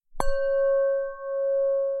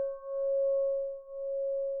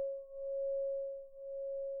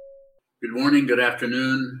Good morning, good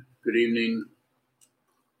afternoon, good evening.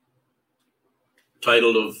 The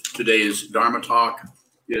title of today's Dharma talk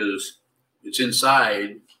is It's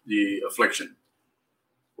Inside the Affliction.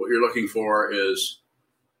 What you're looking for is,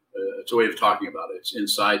 it's a way of talking about it. It's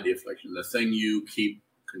inside the affliction, the thing you keep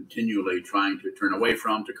continually trying to turn away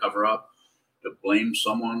from, to cover up, to blame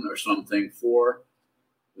someone or something for.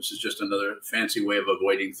 This is just another fancy way of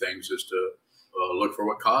avoiding things, is to look for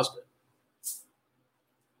what caused it.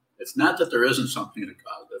 It's not that there isn't something that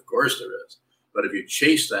caused it. Of course there is. But if you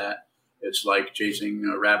chase that, it's like chasing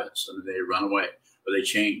rabbits. I mean, they run away, or they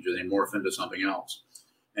change, or they morph into something else.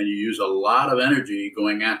 And you use a lot of energy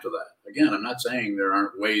going after that. Again, I'm not saying there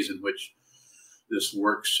aren't ways in which this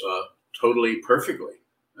works totally perfectly.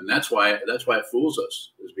 And that's why it fools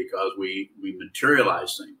us, is because we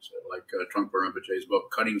materialize things. Like Trungpa Rinpoche's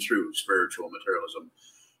book, Cutting Through Spiritual Materialism,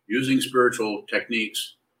 using spiritual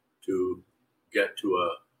techniques to get to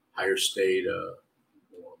a higher state,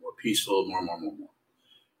 more peaceful, more.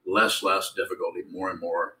 Less difficulty, more and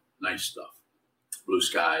more nice stuff. Blue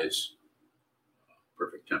skies,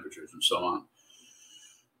 perfect temperatures, and so on.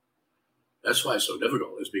 That's why it's so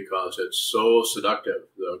difficult, is because it's so seductive.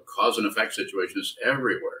 The cause and effect situation is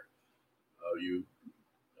everywhere.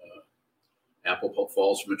 Apple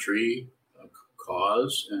falls from a tree,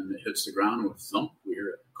 cause, and it hits the ground with thump. We hear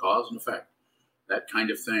it, cause and effect. That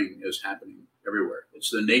kind of thing is happening everywhere.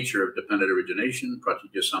 It's the nature of dependent origination,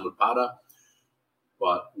 pratitya samutpada.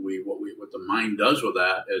 But what the mind does with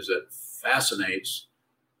that is it fascinates,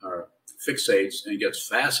 or fixates, and gets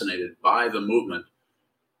fascinated by the movement,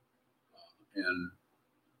 and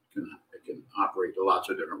it can operate in lots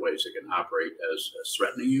of different ways. It can operate as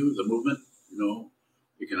threatening you, the movement.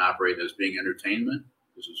 It can operate as being entertainment.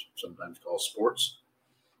 This is sometimes called sports.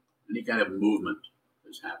 Any kind of movement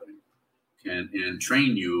is happening can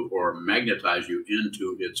entrain you or magnetize you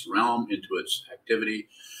into its realm, into its activity,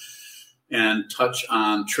 and touch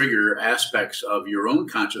on, trigger aspects of your own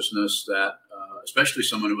consciousness that, especially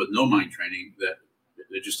someone with no mind training, that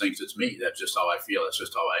just thinks it's me. That's just how I feel. That's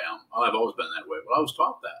just how I am. Oh, I've always been that way. Well, I was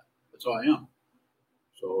taught that. That's how I am.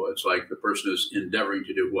 So it's like the person is endeavoring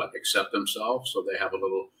to do what? Accept themselves. So they have a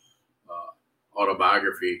little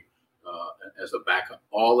autobiography as a backup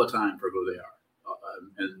all the time for who they are.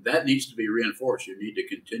 And that needs to be reinforced. You need to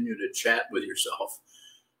continue to chat with yourself.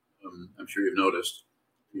 I'm sure you've noticed,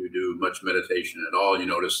 if you do much meditation at all, you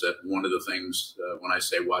notice that one of the things, when I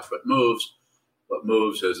say watch what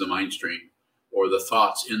moves is the mind stream, or the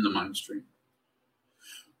thoughts in the mind stream.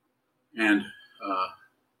 And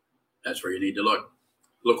that's where you need to look.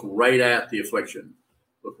 Look right at the affliction.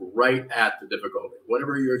 Look right at the difficulty.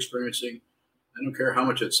 Whatever you're experiencing, I don't care how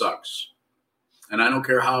much it sucks. And I don't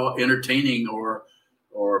care how entertaining or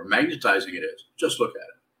magnetizing it is. Just look at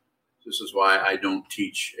it. This is why I don't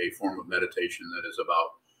teach a form of meditation that is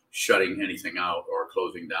about shutting anything out or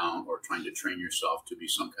closing down or trying to train yourself to be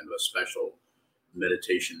some kind of a special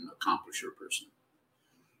meditation accomplisher person.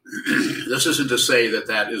 This isn't to say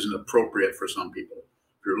that isn't appropriate for some people.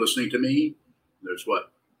 If you're listening to me, there's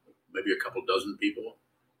maybe a couple dozen people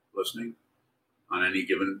listening at any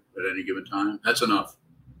given time. That's enough.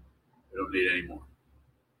 We don't need any more.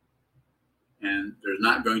 And there's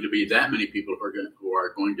not going to be that many people who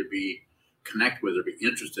are going to be connect with or be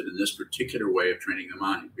interested in this particular way of training the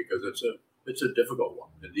mind, because it's a difficult one.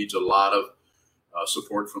 It needs a lot of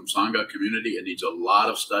support from Sangha community. It needs a lot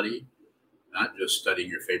of study, not just studying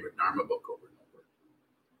your favorite Dharma book over and over.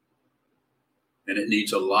 And it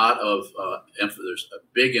needs a lot of there's a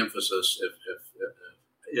big emphasis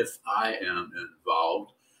if I am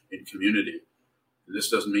involved in community. And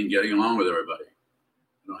this doesn't mean getting along with everybody.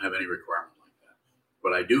 I don't have any requirement like that.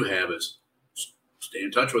 What I do have is stay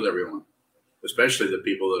in touch with everyone, especially the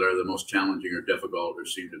people that are the most challenging or difficult or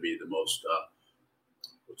seem to be the most,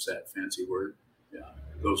 what's that fancy word? Yeah,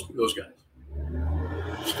 those guys.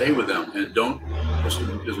 Stay with them, and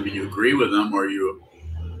doesn't mean you agree with them or you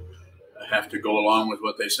have to go along with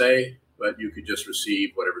what they say, but you could just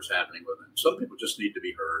receive whatever's happening with them. Some people just need to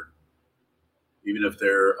be heard, even if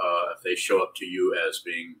they show up to you as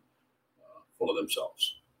being full of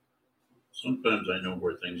themselves. Sometimes I know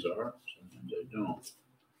where things are, sometimes I don't.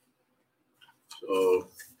 So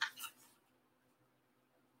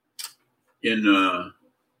in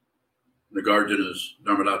Nagarjuna's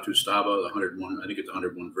Dharmadhatu Stava, 101, I think it's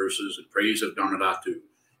 101 verses, in praise of Dharmadhatu,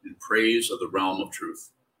 in praise of the realm of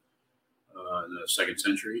truth, in the 2nd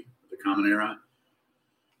century, the Common Era.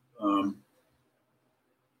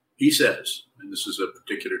 He says, and this is a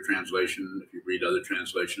particular translation, if you read other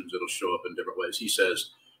translations, it'll show up in different ways. He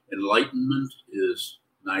says, enlightenment is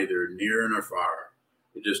neither near nor far.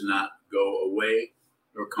 It does not go away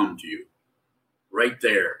nor come to you. right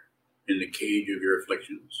there in the cage of your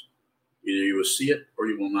afflictions. Either you will see it or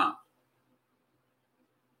you will not.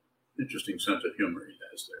 Interesting sense of humor he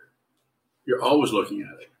has there. You're always looking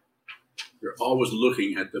at it. You're always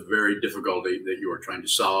looking at the very difficulty that you are trying to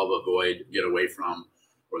solve, avoid, get away from,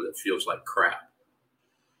 or that feels like crap.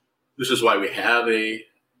 This is why we have a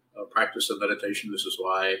practice of meditation. This is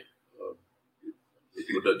why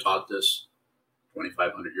Buddha taught this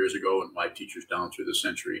 2,500 years ago, and why teachers down through the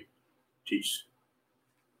century teach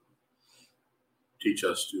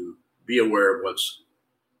us to be aware of what's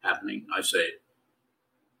happening. I say,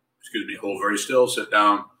 hold very still, sit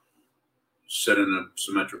down, sit in a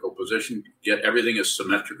symmetrical position, get everything as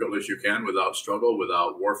symmetrical as you can without struggle,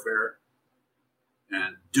 without warfare,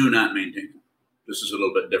 and do not maintain it. This is a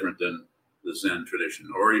little bit different than the Zen tradition,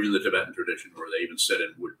 or even the Tibetan tradition, where they even sit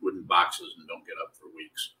in wooden boxes and don't get up for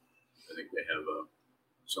weeks. I think they have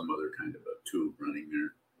some other kind of a tube running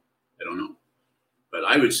there. I don't know. But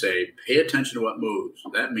I would say pay attention to what moves.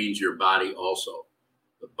 That means your body also.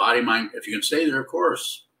 The body, mind, if you can stay there, of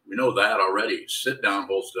course, we know that already. Sit down,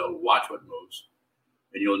 hold still, watch what moves.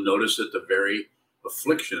 And you'll notice that the very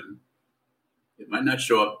affliction, it might not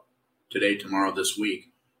show up today, tomorrow, this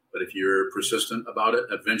week, but if you're persistent about it,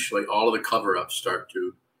 eventually all of the cover-ups start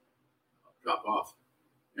to drop off.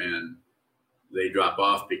 And they drop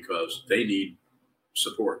off because they need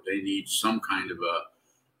support. They need some kind of a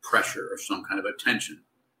pressure or some kind of attention.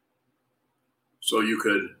 So you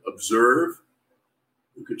could observe,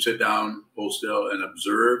 you could sit down, hold still, and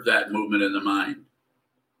observe that movement in the mind.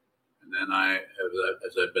 And then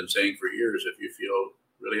as I've been saying for years, if you feel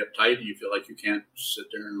really uptight and you feel like you can't sit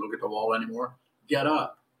there and look at the wall anymore, get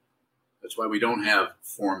up. That's why we don't have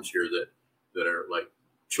forms here that are like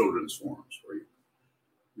children's forms, where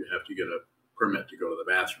you have to get a permit to go to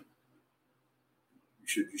the bathroom.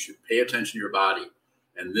 You should pay attention to your body.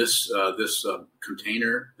 And this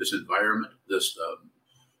container, this environment, this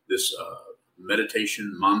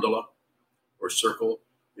meditation mandala or circle,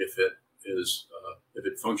 if it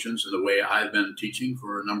functions in the way I've been teaching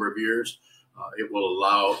for a number of years, it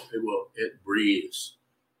breathes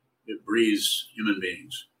human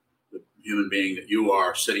beings. The human being that you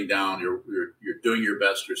are, sitting down, you're doing your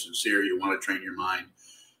best, you're sincere, you want to train your mind,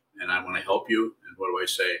 and I want to help you. And what do I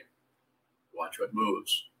say? Watch what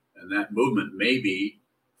moves. And that movement may be,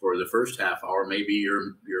 for the first half hour, maybe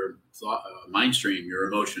your thought, mind stream, your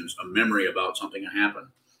emotions, a memory about something that happened,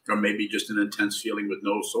 or maybe just an intense feeling with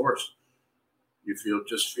no source. You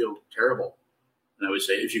just feel terrible. And I would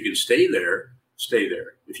say, if you can stay there, stay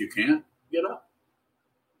there. If you can't, get up.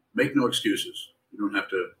 Make no excuses. You don't have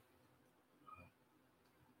to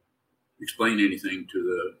explain anything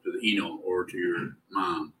to the Eno or to your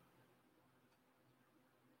mom.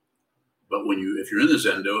 But if you're in the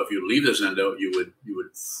Zendo, if you leave the Zendo, you would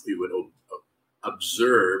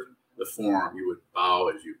observe the form. You would bow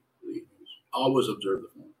as you leave. Always observe the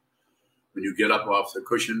form. When you get up off the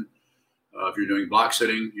cushion, if you're doing block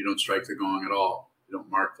sitting, you don't strike the gong at all. You don't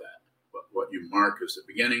mark that. But what you mark is the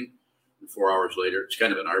beginning, and 4 hours later, it's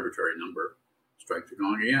kind of an arbitrary number. Strike the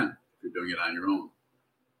gong again if you're doing it on your own.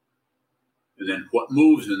 And then what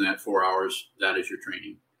moves in that 4 hours, that is your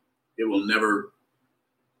training. It will never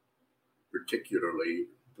particularly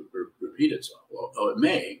repeat itself. Well, it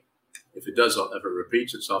may. If it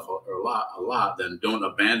repeats itself a lot, then don't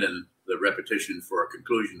abandon the repetition for a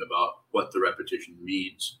conclusion about what the repetition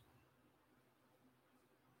means.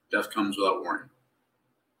 Death comes without warning.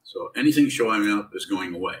 So anything showing up is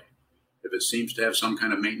going away. If it seems to have some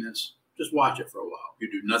kind of maintenance, just watch it for a while. If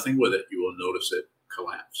you do nothing with it, you will notice it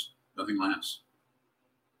collapse. Nothing lasts.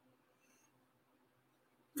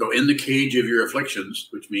 So in the cage of your afflictions,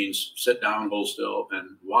 which means sit down, hold still,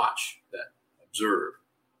 and watch that, observe,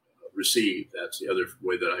 receive. That's the other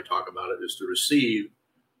way that I talk about it, is to receive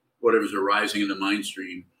whatever's arising in the mind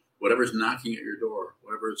stream, whatever's knocking at your door,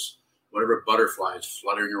 whatever butterflies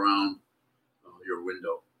fluttering around your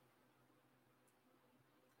window.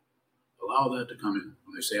 Allow that to come in.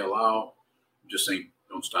 When I say allow, I'm just saying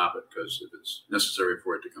don't stop it, because if it's necessary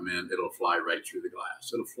for it to come in, it'll fly right through the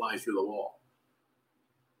glass. It'll fly through the wall.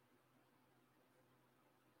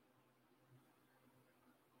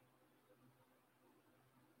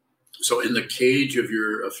 So in the cage of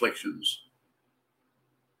your afflictions,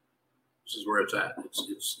 this is where it's at.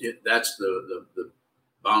 That's the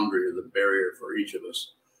boundary or the barrier for each of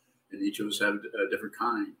us. And each of us have a different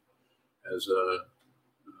kind. As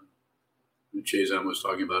Chazan was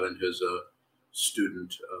talking about in his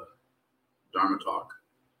student Dharma talk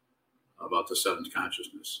about the seventh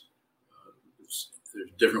consciousness. There's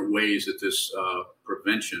different ways that this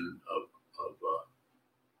prevention of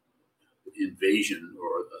invasion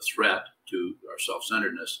or a threat to our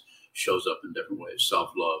self-centeredness shows up in different ways.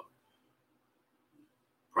 Self-love,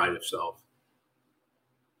 pride of self,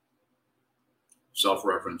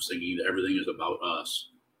 self-reference, thinking that everything is about us.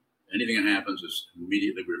 Anything that happens is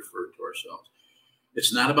immediately referred to ourselves.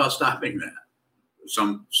 It's not about stopping that.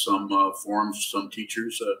 Some forms, some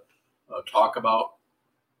teachers talk about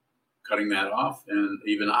cutting that off, and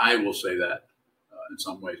even I will say that in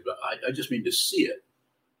some ways, but I just mean to see it.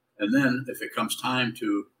 And then if it comes time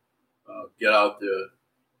to get out the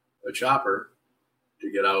chopper, to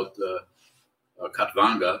get out the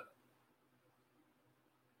Katvanga.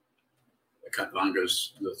 The Katvanga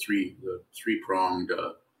is the three-pronged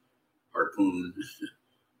harpoon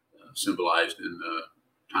symbolized in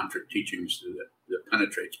tantric teachings that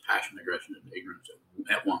penetrates passion, aggression, and ignorance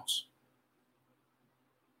at once.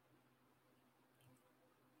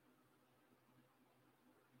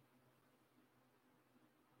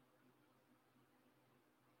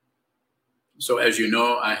 So, as you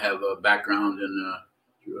know, I have a background in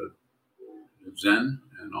Zen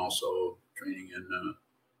and also training in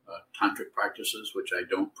tantric practices, which I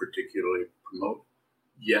don't particularly promote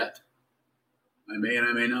yet. I may and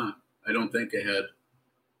I may not. I don't think I had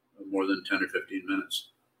more than 10 or 15 minutes.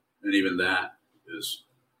 And even that is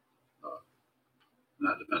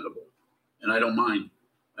not dependable. And I don't mind.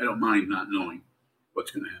 I don't mind not knowing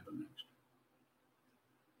what's going to happen next.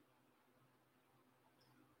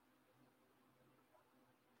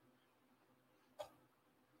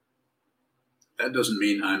 That doesn't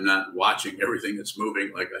mean I'm not watching everything that's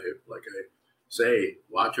moving. Like I say,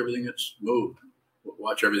 watch everything that's moved.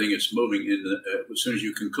 Watch everything that's moving. As soon as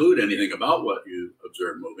you conclude anything about what you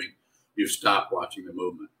observe moving, you stop watching the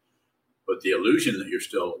movement. But the illusion that you're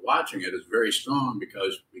still watching it is very strong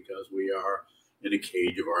because we are in a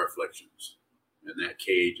cage of our afflictions, and that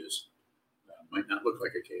cage might not look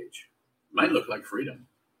like a cage. It might look like freedom.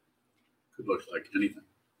 It could look like anything.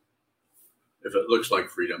 If it looks like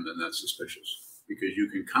freedom, then that's suspicious. Because you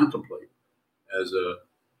can contemplate, as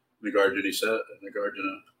Nagarjuna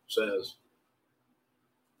says,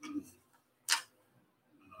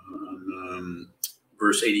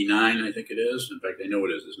 verse 89, I think it is. In fact, I know it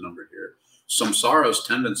is. It's numbered here. Samsara's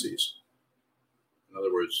tendencies. In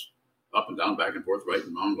other words, up and down, back and forth, right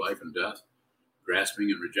and wrong, life and death,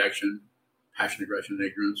 grasping and rejection, passion, aggression, and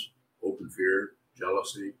ignorance, open fear,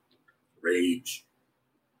 jealousy, rage,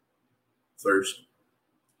 thirst.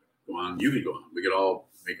 Go on. You could go on. We could all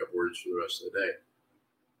make up words for the rest of the day.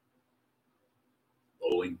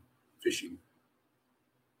 Bowling, fishing,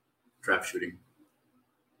 trap shooting.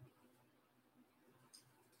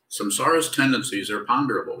 Samsara's tendencies are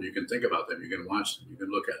ponderable. You can think about them. You can watch them. You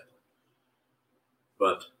can look at them.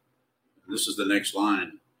 But this is the next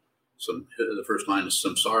line. The first line is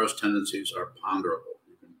Samsara's tendencies are ponderable.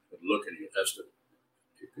 You can look and you estimate.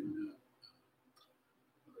 You can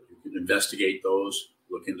investigate those.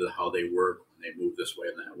 Look into how they work when they move this way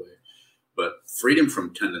and that way. But freedom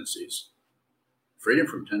from tendencies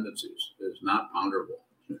is not ponderable.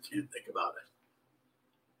 You can't think about it.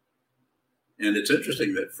 And it's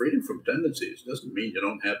interesting that freedom from tendencies doesn't mean you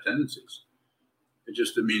don't have tendencies. It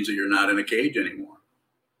just means that you're not in a cage anymore.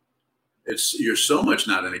 You're so much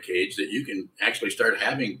not in a cage that you can actually start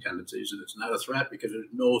having tendencies, and it's not a threat because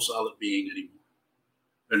there's no solid being anymore.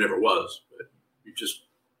 There never was, but you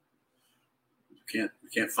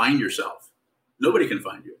can't find yourself. Nobody can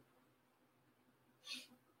find you.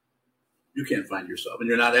 You can't find yourself, and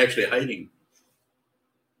you're not actually hiding.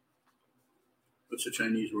 What's the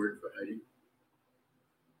Chinese word for hiding?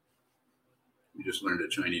 We just learned a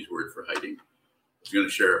Chinese word for hiding. I was going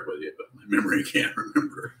to share it with you, but my memory can't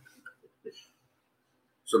remember.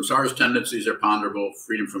 Samsara's tendencies are ponderable.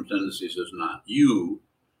 Freedom from tendencies is not. You,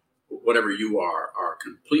 whatever you are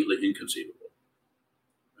completely inconceivable.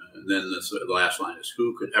 And then the last line is,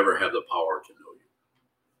 who could ever have the power to know you?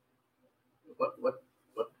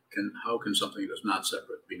 How can something that's not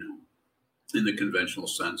separate be known? In the conventional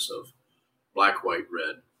sense of black, white,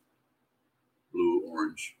 red, blue,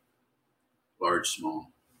 orange, large,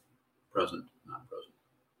 small, present, not present.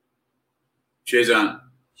 Chezan.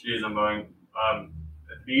 Jeez, I'm going.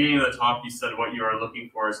 At the beginning of the talk, you said what you are looking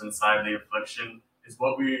for is inside the affliction. Is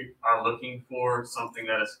what we are looking for something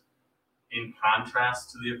that is in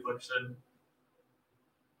contrast to the affliction?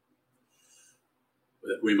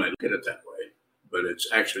 We might look at it that way, but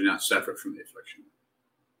it's actually not separate from the affliction.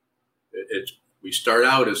 We start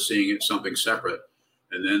out as seeing it something separate,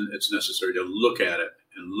 and then it's necessary to look at it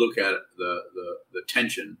and look at the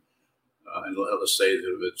tension. And let's say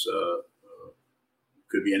that it's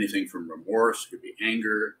could be anything from remorse, it could be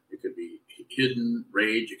anger, it could be hidden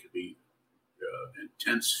rage, it could be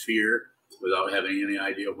intense fear, without having any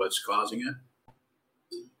idea what's causing it.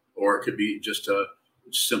 Or it could be just a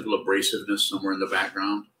simple abrasiveness somewhere in the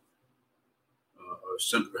background, or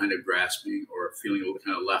some kind of grasping, or feeling a little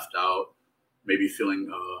kind of left out, maybe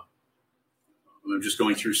feeling, I'm just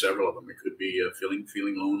going through several of them. It could be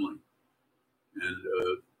feeling lonely. And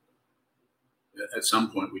at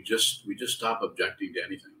some point, we just stop objecting to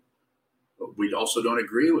anything. But we also don't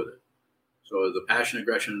agree with it. So the passion,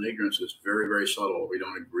 aggression, and ignorance is very, very subtle. We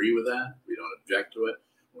don't agree with that. We don't object to it.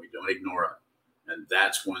 We don't ignore it. And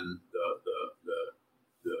that's when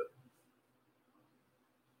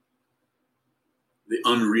the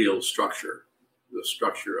unreal structure, the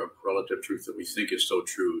structure of relative truth that we think is so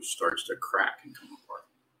true, starts to crack and come apart.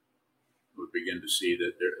 We begin to see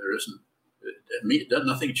that there isn't.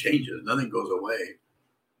 Nothing changes. Nothing goes away.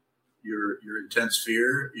 Your intense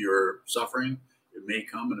fear, your suffering, it may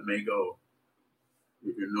come and it may go.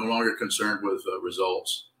 You're no longer concerned with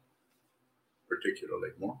results, particularly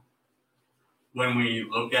more. When we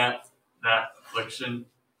look at that affliction,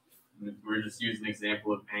 we're just using an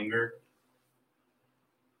example of anger.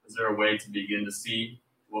 Is there a way to begin to see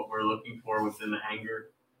what we're looking for within the anger?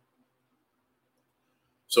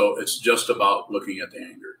 So it's just about looking at the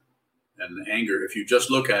anger. And the anger, if you just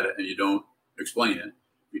look at it and you don't explain it,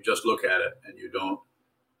 you just look at it and you don't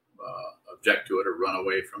object to it or run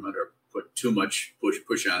away from it or put too much,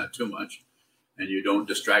 push on it too much, and you don't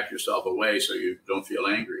distract yourself away so you don't feel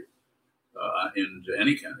angry. In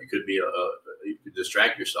any kind, it could be you could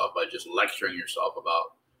distract yourself by just lecturing yourself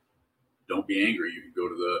about don't be angry. You could go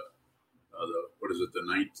to the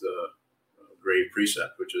ninth grade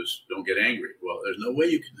precept, which is don't get angry. Well, there's no way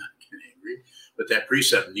you cannot get angry, but that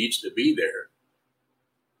precept needs to be there.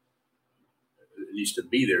 It needs to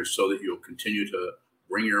be there so that you'll continue to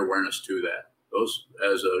bring your awareness to that. Those,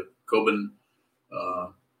 as a Kobun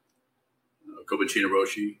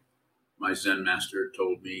Chinaroshi, my Zen master,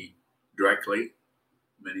 told me directly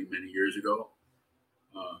many, many years ago,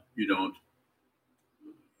 you don't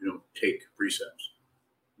take precepts,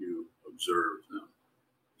 you observe them.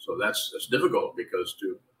 So that's difficult because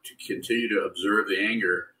to continue to observe the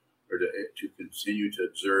anger, or to continue to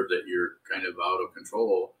observe that you're kind of out of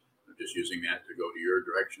control, or just using that to go to your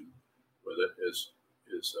direction with it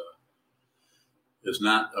is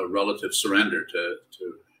not a relative surrender to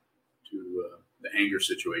the anger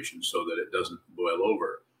situation, so that it doesn't boil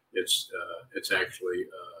over. It's actually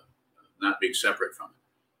not being separate from it.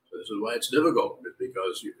 So this is why it's difficult,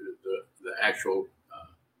 because the actual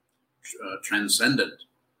transcendent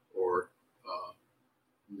or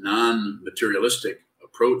non-materialistic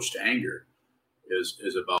approach to anger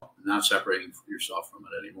is about not separating yourself from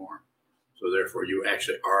it anymore. So therefore, you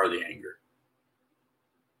actually are the anger.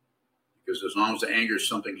 Because as long as the anger is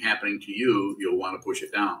something happening to you, you'll want to push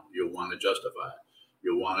it down. You'll want to justify it.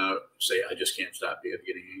 You'll want to say, I just can't stop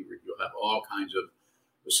getting angry. You'll have all kinds of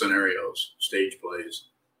scenarios, stage plays,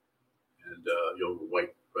 and you'll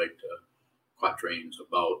write quatrains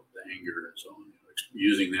about the anger and so on,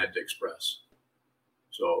 using that to express.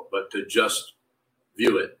 So, but to just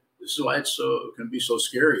view it, this is why it can be so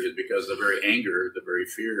scary, is because the very anger, the very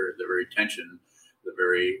fear, the very tension, the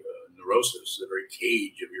very neurosis, the very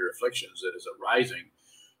cage of your afflictions that is arising,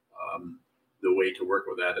 the way to work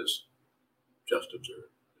with that is just observe.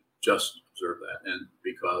 Just observe that. And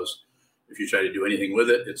because if you try to do anything with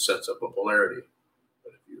it, it sets up a polarity.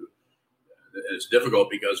 But it's difficult,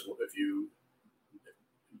 because if you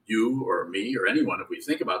or me or anyone, if we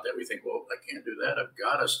think about that, we think, well, I can't do that. I've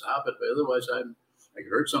got to stop it. But otherwise, I could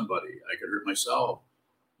hurt somebody. I could hurt myself.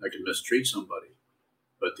 I could mistreat somebody.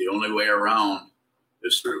 But the only way around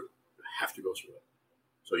is through. You have to go through it.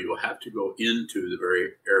 So you will have to go into the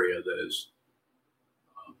very area that is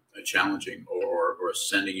challenging or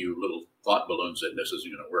sending you little thought balloons that this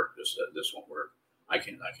isn't going to work. This won't work. I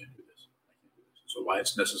can't do this. I can't do this. So why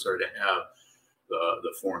it's necessary to have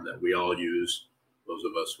the form that we all use, those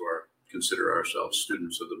of us who consider ourselves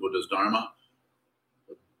students of the Buddha's Dharma,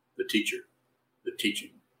 the teacher, the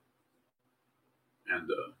teaching, and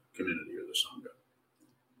the community or the Sangha.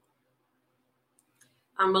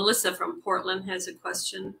 Melissa from Portland has a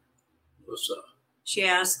question. Melissa. She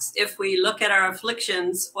asks, if we look at our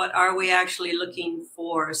afflictions, what are we actually looking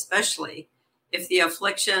for, especially if the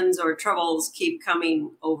afflictions or troubles keep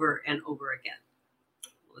coming over and over again?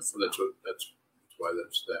 Melissa. Well, that's why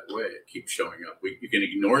that's that way. It keeps showing up. You can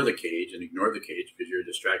ignore the cage because you're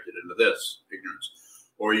distracted into this ignorance.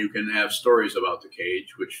 Or you can have stories about the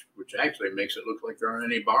cage, which actually makes it look like there aren't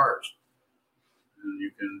any bars. And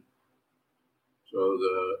you can... So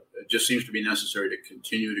it just seems to be necessary to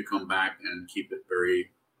continue to come back and keep it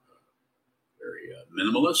very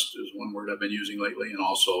minimalist is one word I've been using lately, and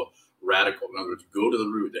also radical. In other words, go to the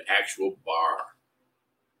root, the actual bar.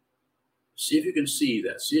 See if you can see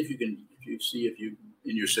that. See if you can, if you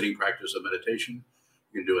in your sitting practice of meditation,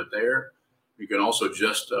 you can do it there. You can also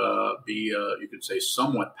just be, you could say,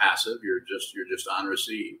 somewhat passive. You're just on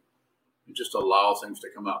receive. You just allow things to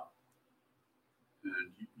come up.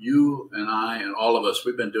 And you and I and all of us,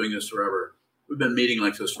 we've been doing this forever. We've been meeting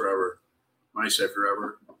like this forever. When I say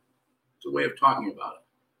forever, it's a way of talking about it.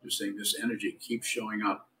 Just saying this energy keeps showing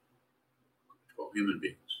up. It's called human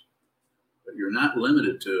beings. But you're not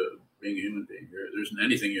limited to being a human being. There isn't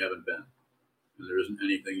anything you haven't been. And there isn't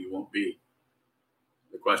anything you won't be.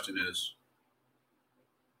 The question is,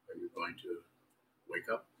 are you going to wake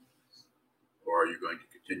up? Or are you going to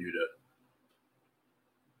continue to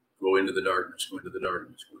go into the darkness,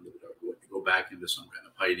 go back into some kind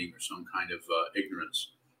of hiding or some kind of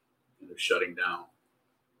ignorance, kind of shutting down?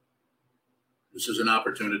 This is an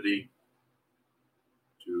opportunity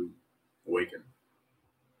to awaken.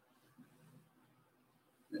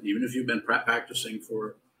 And even if you've been practicing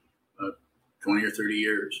for 20 or 30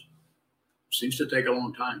 years, it seems to take a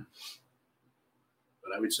long time.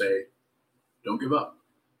 But I would say, don't give up.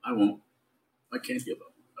 I won't. I can't give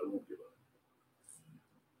up. I won't give up.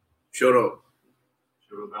 Shoto.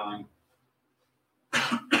 Shoto bowing.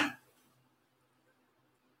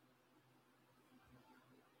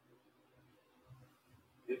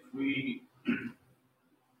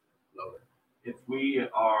 If we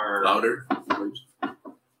are louder, please.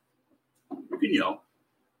 You can yell.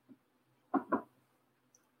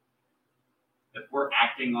 If we're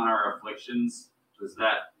acting on our afflictions, does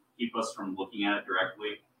that keep us from looking at it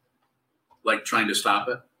directly? Like trying to stop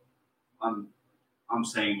it? I'm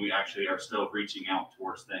saying we actually are still reaching out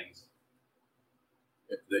towards things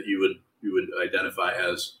that you would identify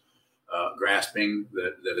as grasping,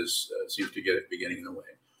 that is seems to be getting in the way.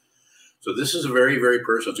 So this is a very, very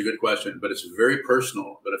personal. It's a good question, but it's very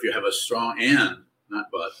personal. But if you have a strong and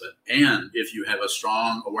if you have a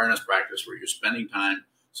strong awareness practice where you're spending time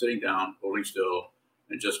sitting down, holding still,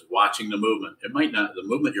 and just watching the movement, the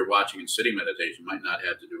movement you're watching in sitting meditation might not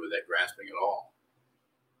have to do with that grasping at all.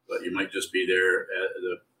 But you might just be there.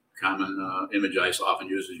 The common image I often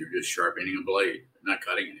use is you're just sharpening a blade, not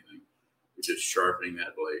cutting anything. You're just sharpening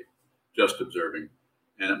that blade, just observing.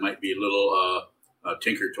 And it might be little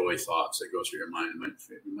tinker toy thoughts that go through your mind.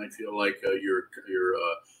 You might feel like your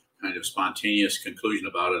kind of spontaneous conclusion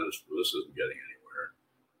about it is, well, this isn't getting anywhere.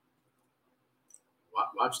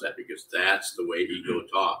 Watch that, because that's the way ego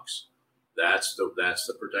talks. That's the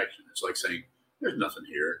protection. It's like saying, there's nothing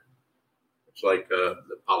here. It's like the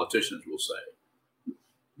politicians will say,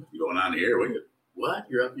 what's going on here? What?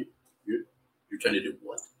 You're trying to do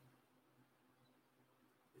what?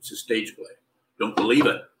 It's a stage play. Don't believe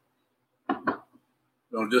it.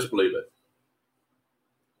 Don't disbelieve it.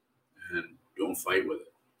 And don't fight with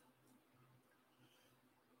it.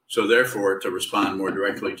 So therefore, to respond more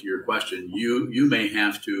directly to your question, you may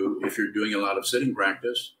have to, if you're doing a lot of sitting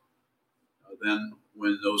practice, then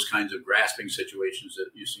when those kinds of grasping situations that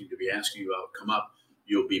you seem to be asking about come up,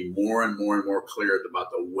 you'll be more and more and more clear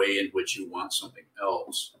about the way in which you want something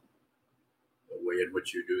else, the way in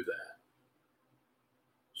which you do that.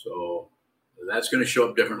 So that's going to show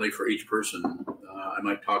up differently for each person. I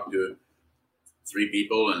might talk to 3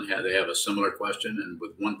 people and they have a similar question, and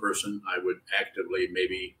with one person, I would actively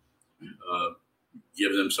maybe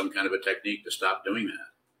give them some kind of a technique to stop doing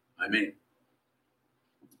that. I mean,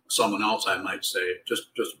 someone else I might say, just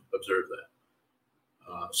observe that.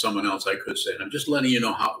 Someone else I could say, and I'm just letting you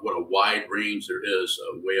know what a wide range there is,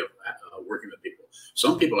 a way of working with people.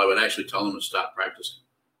 Some people I would actually tell them to stop practicing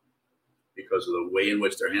because of the way in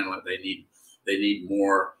which they're handling it. They need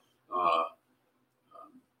more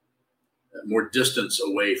more distance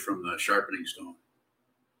away from the sharpening stone,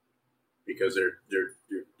 because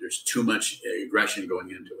there's too much aggression going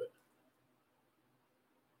into it.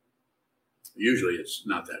 Usually it's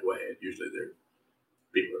not that way. Usually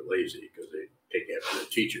people are lazy because they take after the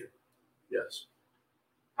teacher. Yes.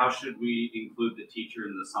 How should we include the teacher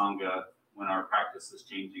in the Sangha when our practice is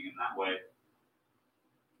changing in that way?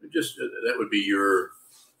 That would be your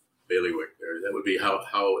bailiwick there. That would be how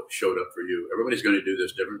it showed up for you. Everybody's going to do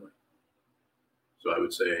this differently. So I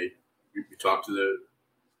would say, you talk to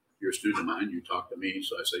your student of mine, you talk to me.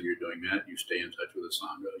 So I say, you're doing that. You stay in touch with the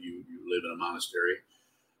Sangha. You live in a monastery.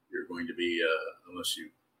 You're going to be, unless you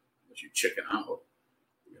chicken out,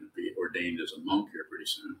 you're going to be ordained as a monk here pretty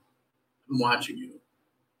soon. I'm watching you.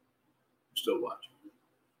 I'm still watching you.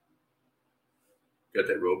 Got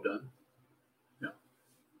that robe done? Yeah.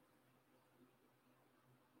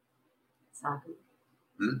 Zagu.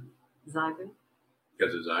 Zagu.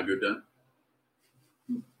 Got the Zagu done?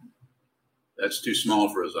 That's too small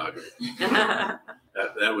for a zagu.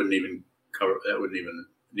 That wouldn't even cover. That wouldn't even.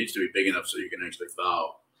 It needs to be big enough so you can actually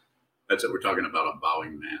bow. That's what we're talking about, a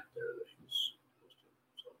bowing mat there.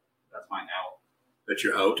 So That's my out. that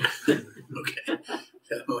you're out. Okay.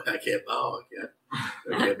 I can't bow.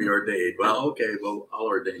 I can't be ordained. Well, okay. Well, I'll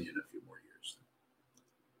ordain you in a few more years.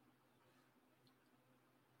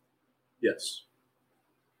 Yes.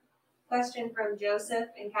 Question from Joseph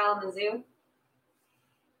in Kalamazoo.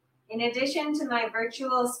 In addition to my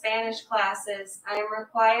virtual Spanish classes, I am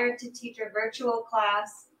required to teach a virtual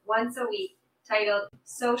class once a week titled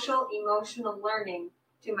Social Emotional Learning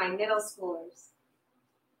to my middle schoolers.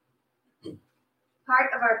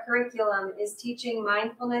 Part of our curriculum is teaching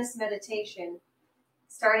mindfulness meditation,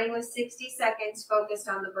 starting with 60 seconds focused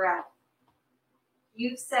on the breath.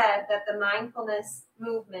 You've said that the mindfulness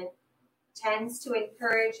movement tends to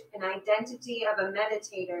encourage an identity of a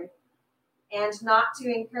meditator and not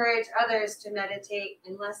to encourage others to meditate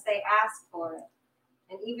unless they ask for it,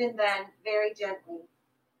 and even then, very gently.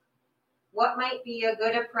 What might be a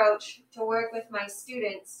good approach to work with my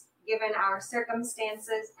students given our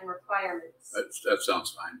circumstances and requirements? That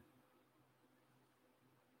sounds fine.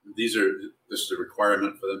 This is a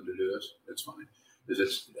requirement for them to do this. It's fine.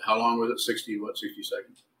 How long was it? 60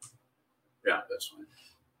 seconds? Yeah, that's fine.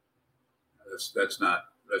 That's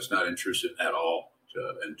not intrusive at all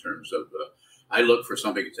in terms of. I look for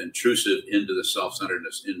something that's intrusive into the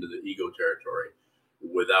self-centeredness, into the ego territory,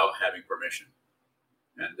 without having permission,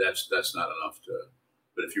 and that's not enough to.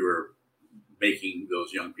 But if you were making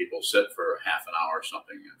those young people sit for half an hour or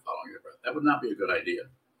something and following their breath, that would not be a good idea.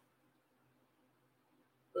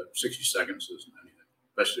 But 60 seconds isn't anything,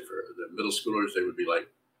 especially for the middle schoolers. They would be like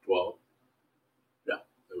 12. Yeah,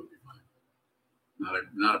 that would be fine.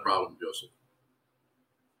 Not a problem, Joseph.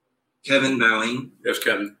 Kevin Bowing. Yes,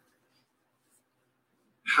 Kevin.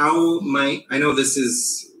 I know this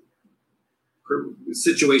is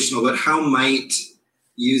situational, but how might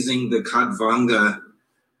using the Khatvanga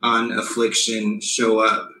on affliction show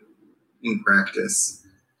up in practice?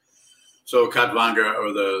 So Khatvanga,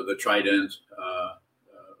 or the trident,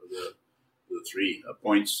 the 3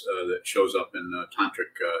 points that shows up in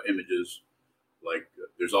tantric images, like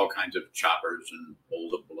there's all kinds of choppers and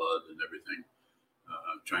bowls of blood and everything,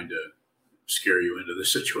 trying to scare you into the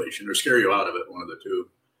situation or scare you out of it, one of the two.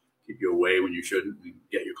 Keep you away when you shouldn't and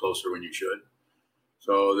get you closer when you should.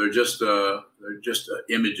 So they're just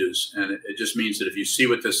images, and it just means that if you see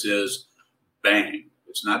what this is, bang.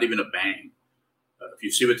 It's not even a bang. If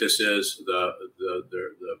you see what this is, the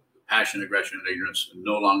passion, aggression, and ignorance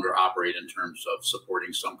no longer operate in terms of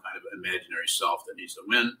supporting some kind of imaginary self that needs to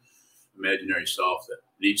win, imaginary self that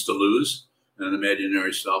needs to lose, and an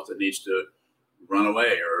imaginary self that needs to run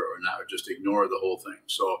away or not, or just ignore the whole thing.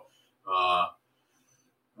 So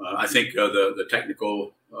I think the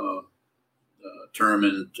technical term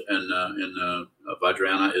in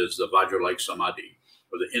Vajrayana is the Vajra-like samadhi,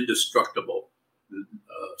 or the indestructible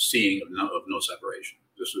seeing of no separation.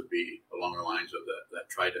 This would be along the lines of that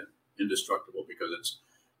trident, indestructible, because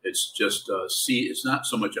it's just it's not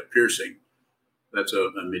so much a piercing. That's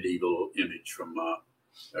a medieval image from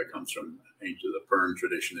that comes from the Pern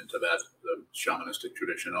tradition in Tibet, the shamanistic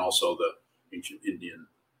tradition, and also the ancient Indian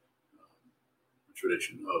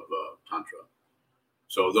tradition of Tantra.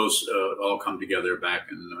 So those all come together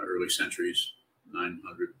back in the early centuries,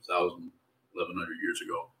 900, 1,000, 1,100 years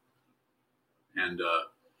ago. And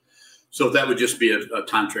so that would just be a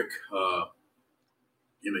tantric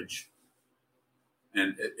image.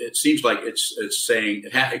 And it seems like it's saying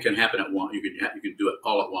it can happen at once. You can do it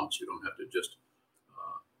all at once. You don't have to just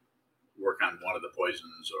work on one of the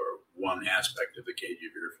poisons or one aspect of the cage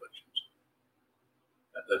of your afflictions.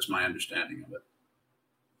 That's my understanding of it.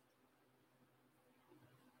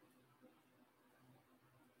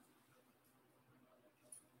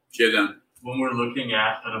 When we're looking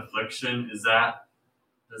at an affliction, does that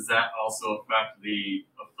also affect the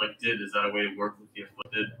afflicted? Is that a way to work with the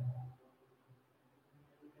afflicted?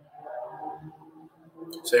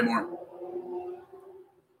 Say more.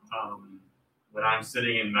 When I'm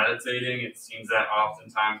sitting and meditating, it seems that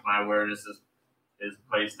oftentimes my awareness is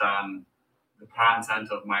placed on the content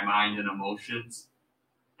of my mind and emotions.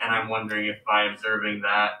 And I'm wondering if by observing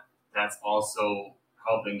that, that's also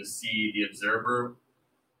helping to see the observer,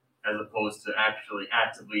 as opposed to actually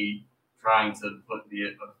actively trying to put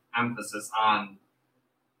the emphasis on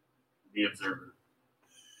the observer.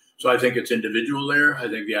 So I think it's individual there. I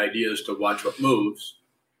think the idea is to watch what moves,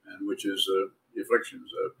 and which is the afflictions,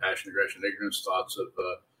 passion, aggression, ignorance, thoughts of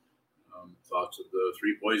the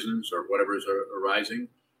 3 poisons or whatever is arising,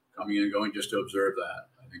 coming and going, just to observe that.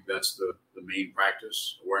 I think that's the main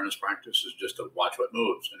practice, awareness practice, is just to watch what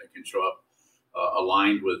moves, and it can show up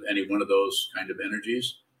aligned with any one of those kind of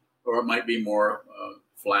energies, or it might be more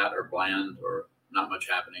flat or bland or not much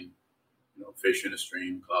happening. Fish in a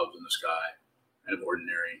stream, clouds in the sky, kind of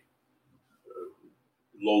ordinary,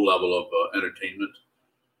 low level of entertainment.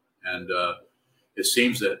 And it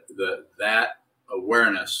seems that that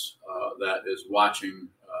awareness that is watching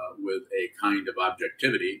with a kind of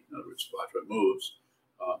objectivity, in other words, watch what moves,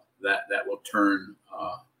 that will turn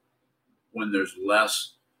when there's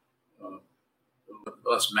less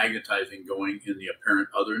magnetizing going in the apparent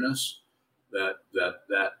otherness.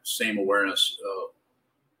 That same awareness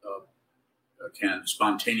can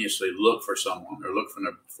spontaneously look for someone, or look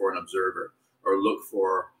for an observer, or look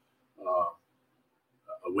for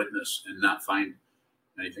a witness, and not find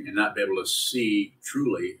anything, and not be able to see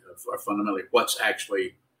truly or fundamentally what's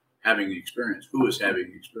actually having the experience, who is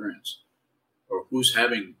having the experience, or who's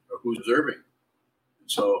observing.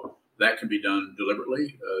 And so that can be done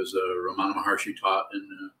deliberately, as Ramana Maharshi taught in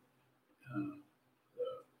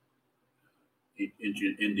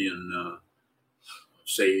Indian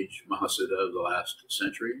sage Mahasiddha of the last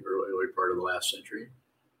century, early part of the last century.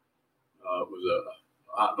 Was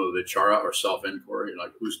a Atma-vichara, or self-inquiry,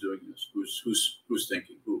 like who's doing this, who's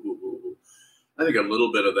thinking, who. I think a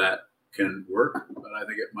little bit of that can work, but I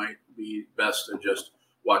think it might be best to just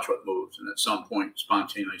watch what moves, and at some point,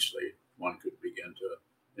 spontaneously, one could begin to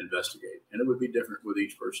investigate, and it would be different with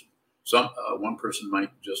each person. One person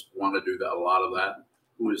might just want to do that, a lot of that.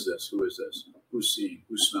 Who is this? Who is this? Who's seeing?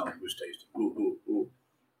 Who's smelling? Who's tasting? Who?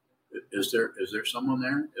 Is there someone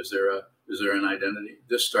there? Is there an identity?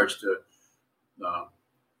 This starts to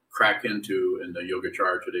crack into, in the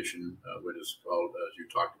Yogacara tradition, what is called, as you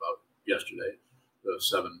talked about yesterday, the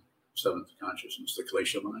seventh consciousness, the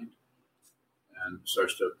Klesha mind, and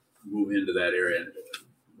starts to move into that area, and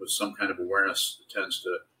with some kind of awareness, tends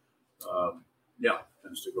to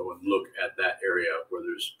go and look at that area where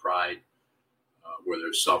there's pride, where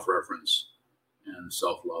there's self-reference and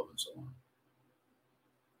self-love, and so on.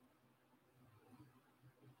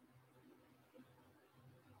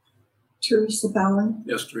 Teresa Ballin.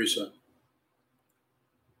 Yes, Teresa.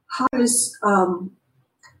 How is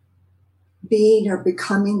being or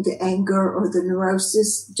becoming the anger or the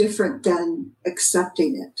neurosis different than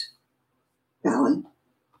accepting it, Ballin?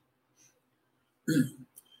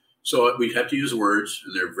 So we have to use words,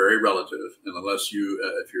 and they're very relative. And unless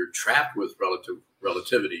if you're trapped with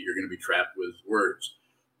relativity, you're going to be trapped with words.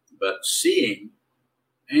 But seeing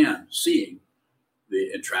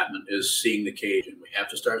the entrapment is seeing the cage, and we have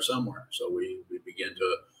to start somewhere. So we begin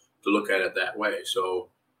to look at it that way. So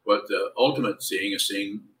what the ultimate seeing is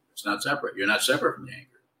seeing it's not separate. You're not separate from the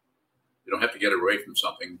anger. You don't have to get away from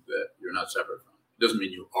something that you're not separate from. It doesn't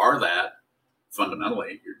mean you are that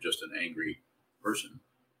fundamentally. You're just an angry person.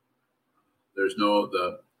 There's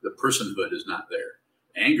the personhood is not there.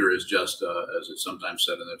 Anger is just, as it's sometimes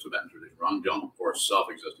said in the Tibetan tradition, rangjung, or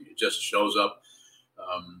self-existing. It just shows up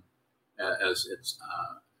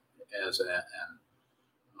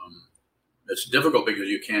it's difficult because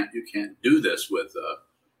you can't do this with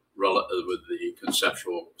the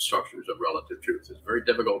conceptual structures of relative truth. It's very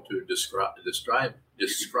difficult to describe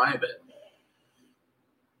it.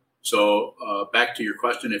 So back to your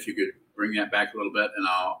question, if you could bring that back a little bit, and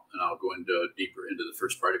I'll go deeper into the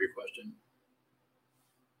first part of your question.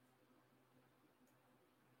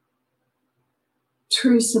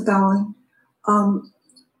 Teresa Ballin,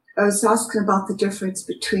 I was asking about the difference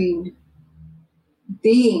between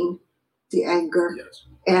being the anger, yes,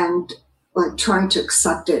 and like trying to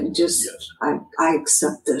accept it and just, yes, I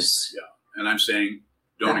accept this. Yeah, and I'm saying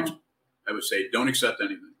I would say don't accept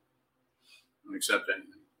anything. Don't accept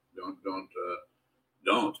anything. Don't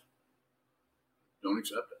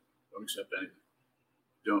accept it. Don't accept anything.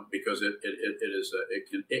 Don't, because it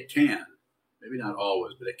can maybe not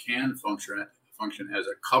always, but it can function as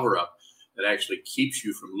a cover up that actually keeps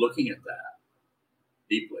you from looking at that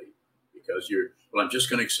deeply, because I'm just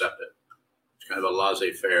going to accept it. It's kind of a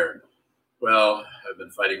laissez-faire. Well, I've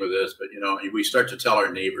been fighting with this, but we start to tell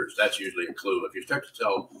our neighbors. That's usually a clue. If you start to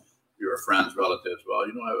tell your friends, relatives, well,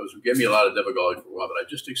 it was giving me a lot of difficulty for a while, but I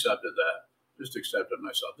just accepted that. Just accepted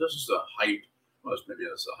myself. This is the height. Well, maybe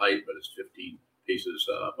that's the height, but it's 15 paces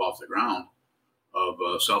off the ground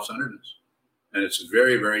of self-centeredness. And it's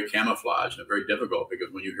very, very camouflaged and very difficult, because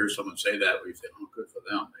when you hear someone say that, you think, oh, good for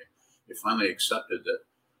them. They finally accepted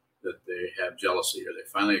that they have jealousy, or they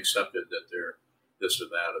finally accepted that they're this or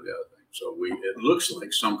that or the other thing. So it looks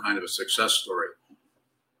like some kind of a success story.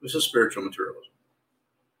 This is spiritual materialism.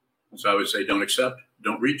 So I would say don't accept,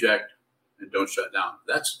 don't reject, and don't shut down.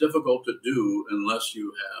 That's difficult to do unless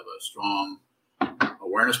you have a strong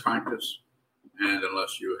awareness practice and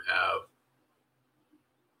unless you have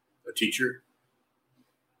a teacher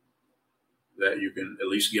that you can at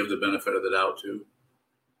least give the benefit of the doubt to.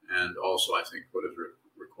 And also, I think what is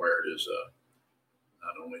required is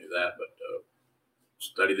not only that, but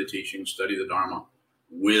study the teaching, study the Dharma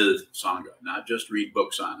with Sangha, not just read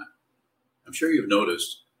books on it. I'm sure you've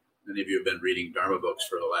noticed, many of you have been reading Dharma books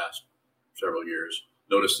for the last several years,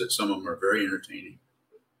 notice that some of them are very entertaining.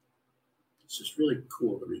 It's just really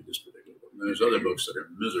cool to read this particular book. And there's other books that are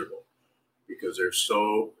miserable because they're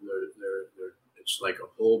it's like a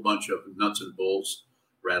whole bunch of nuts and bolts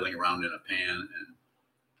rattling around in a pan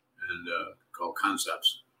and called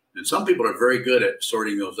concepts. And some people are very good at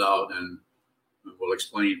sorting those out and will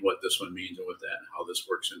explain what this one means and what that, and how this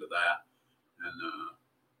works into that. And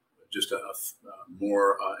just a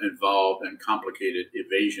more involved and complicated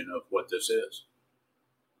evasion of what this is.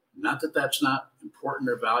 Not that that's not important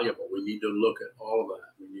or valuable. We need to look at all of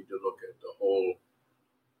that. We need to look at the whole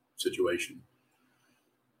situation.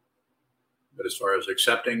 But as far as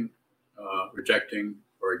accepting, rejecting,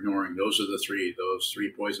 or ignoring, those are the three. Those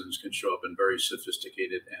three poisons can show up in very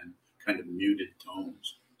sophisticated and kind of muted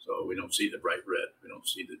tones. So we don't see the bright red, we don't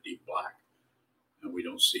see the deep black, and we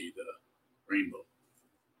don't see the rainbow.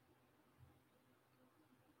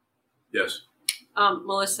 Yes?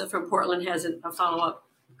 Melissa from Portland has a follow-up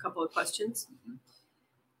couple of questions.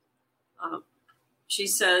 She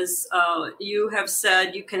says, you have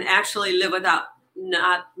said you can actually live without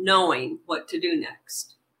not knowing what to do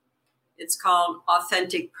next. It's called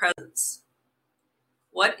authentic presence.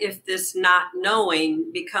 What if this not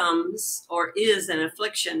knowing becomes or is an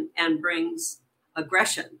affliction and brings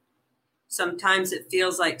aggression? Sometimes it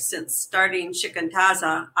feels like since starting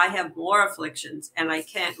Shikantaza, I have more afflictions and I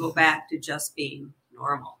can't go back to just being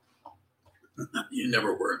normal. You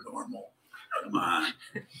never were normal. Come on.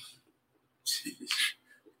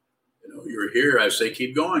 You're here. I say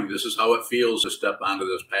keep going. This is how it feels to step onto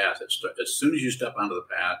this path. As soon as you step onto the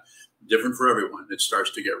path, different for everyone, it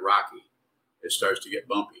starts to get rocky. It starts to get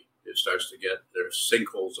bumpy. It starts to get, there's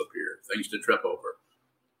sinkholes up here, things to trip over.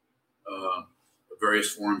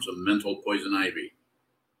 Various forms of mental poison ivy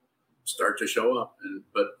start to show up.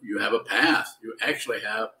 But you have a path. You actually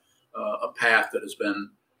have a path that has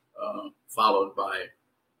been followed by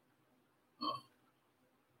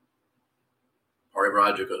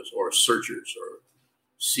Parivrajaka's or searchers or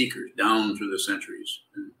seekers down through the centuries.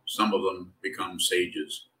 And some of them become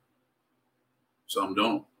sages. Some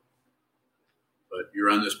don't. But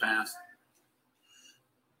you're on this path.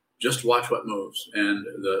 Just watch what moves. And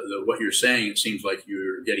what you're saying, it seems like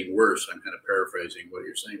you're getting worse. I'm kind of paraphrasing what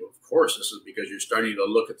you're saying. Well, of course, this is because you're starting to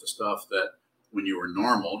look at the stuff that when you were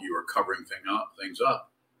normal, you were covering things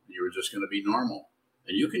up. You were just going to be normal.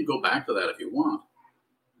 And you can go back to that if you want.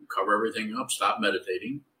 Cover everything up, stop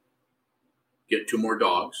meditating, get 2 more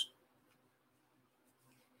dogs.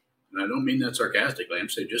 And I don't mean that sarcastically. I'm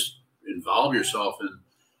saying just involve yourself in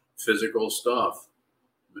physical stuff,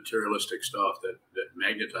 materialistic stuff that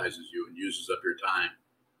magnetizes you and uses up your time.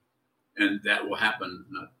 And that will happen,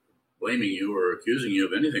 not blaming you or accusing you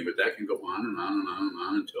of anything, but that can go on and on and on and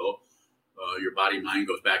on until your body-mind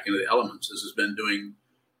goes back into the elements. This has been doing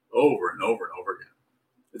over and over and over again.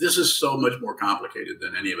 This is so much more complicated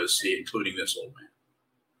than any of us see, including this old man.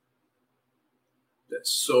 That's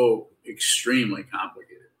so extremely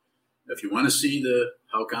complicated. If you want to see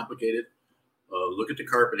how complicated, look at the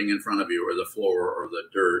carpeting in front of you, or the floor, or the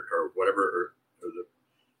dirt, or whatever, or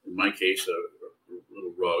in my case, a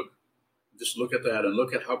little rug. Just look at that and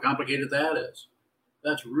look at how complicated that is.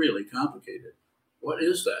 That's really complicated. What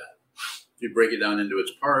is that? If you break it down into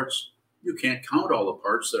its parts, you can't count all the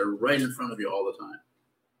parts that are right in front of you all the time.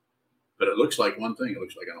 But it looks like one thing. It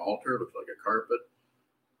looks like an altar. It looks like a carpet.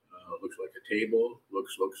 Looks like a table.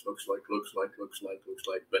 Looks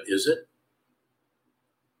like. But is it?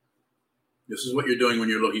 This is what you're doing when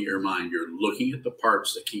you're looking at your mind. You're looking at the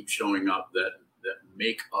parts that keep showing up that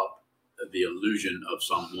make up the illusion of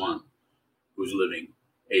someone who's living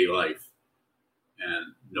a life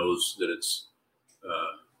and knows that it's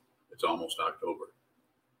almost October.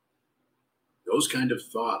 Those kind of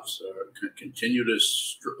thoughts continue to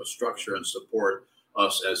structure and support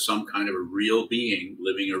us as some kind of a real being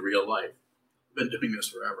living a real life. We've been doing this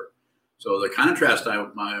forever. So the contrast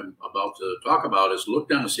I'm about to talk about is look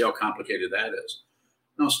down and see how complicated that is.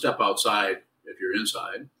 Now step outside if you're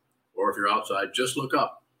inside, or if you're outside, just look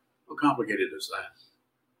up. How complicated is that?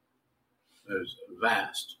 It's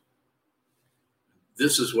vast.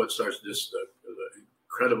 This is what starts the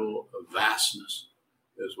incredible vastness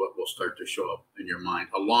is what will start to show up in your mind,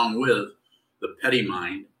 along with the petty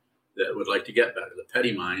mind that would like to get better, the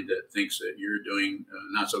petty mind that thinks that you're doing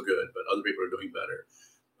not so good, but other people are doing better.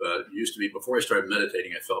 But it used to be, before I started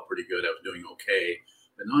meditating, I felt pretty good. I was doing okay.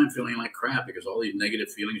 But now I'm feeling like crap because all these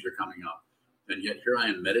negative feelings are coming up. And yet here I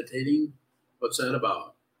am meditating. What's that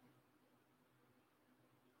about?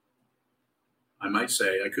 I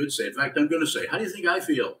could say, in fact, I'm going to say, how do you think I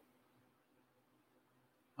feel?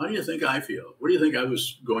 How do you think I feel? What do you think I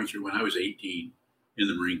was going through when I was 18 in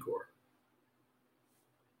the Marine Corps?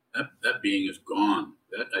 That being is gone.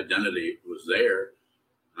 That identity was there.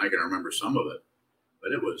 I can remember some of it,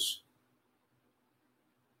 but it was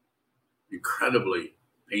incredibly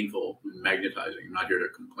painful and magnetizing. I'm not here to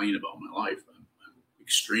complain about my life. I'm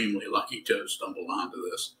extremely lucky to have stumbled onto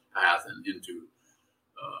this path and into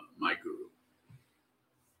my guru.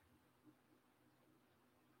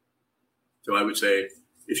 So I would say,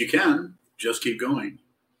 if you can, just keep going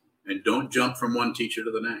and don't jump from one teacher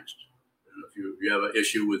to the next. If you have an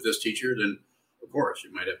issue with this teacher, then of course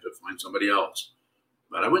you might have to find somebody else.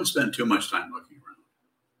 But I wouldn't spend too much time looking around.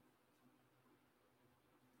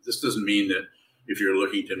 This doesn't mean that if you're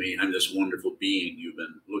looking to me, I'm this wonderful being you've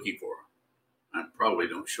been looking for. I probably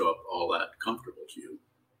don't show up all that comfortable to you.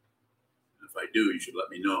 And if I do, you should let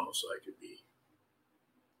me know so I could be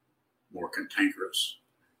more cantankerous.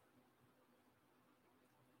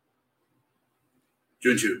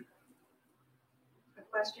 Junju. A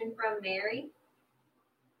question from Mary.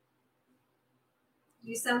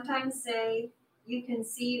 You sometimes say you can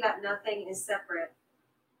see that nothing is separate.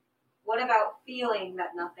 What about feeling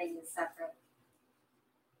that nothing is separate?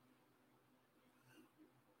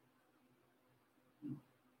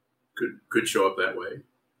 Could show up that way.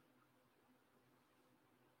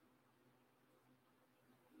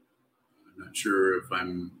 I'm not sure if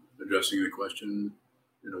I'm addressing the question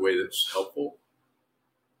in a way that's helpful.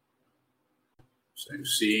 So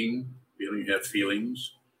seeing, feeling, you have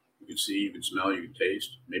feelings. You can see, you can smell, you can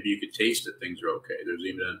taste. Maybe you could taste that things are okay. There's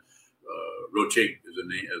even a rochig is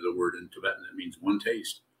a word in Tibetan that means one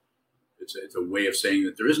taste. It's a way of saying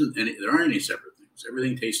that there aren't any separate things.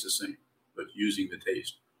 Everything tastes the same, but using the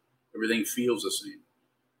taste. Everything feels the same.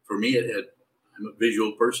 For me, I'm a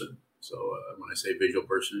visual person. So when I say visual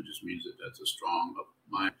person, it just means that that's a strong,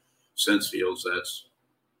 my sense feels that's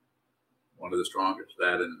one of the strongest,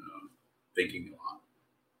 that and thinking a lot.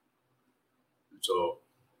 And so,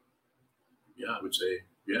 yeah, I would say,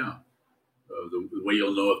 yeah. The way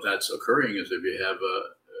you'll know if that's occurring is if you have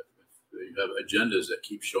agendas that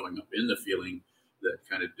keep showing up in the feeling that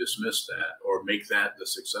kind of dismiss that or make that the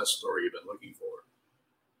success story you've been looking for.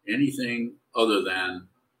 Anything other than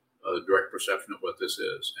a direct perception of what this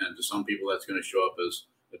is. And to some people, that's going to show up as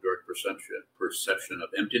a direct perception of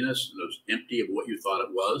emptiness, and it was empty of what you thought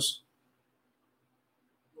it was.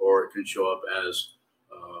 Or it can show up as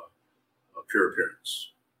a pure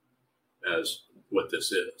appearance, as what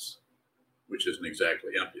this is, which isn't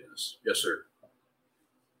exactly emptiness. Yes, sir.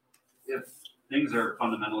 If things are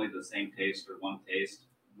fundamentally the same taste or one taste,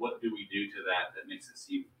 what do we do to that makes it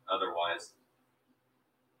seem otherwise?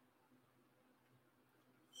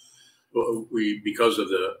 Well, because of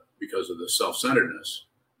the self-centeredness,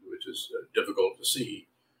 which is difficult to see,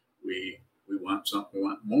 we want something, we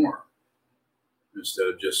want more. Instead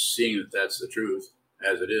of just seeing that that's the truth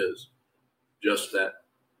as it is, just that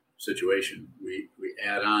situation, we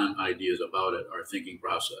add on ideas about it, our thinking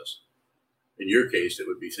process. In your case, it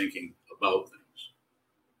would be thinking about things.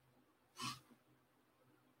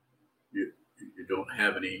 You don't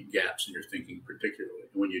have any gaps in your thinking particularly.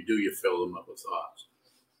 And when you do, you fill them up with thoughts.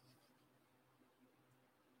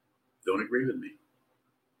 Don't agree with me.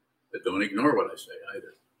 But don't ignore what I say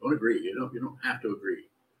either. Don't agree. You don't have to agree.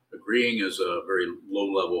 Agreeing is a very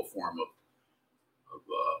low-level form of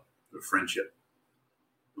friendship.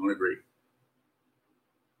 Don't agree.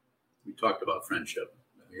 We talked about friendship.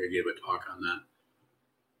 I think I gave a talk on that.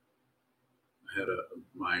 I had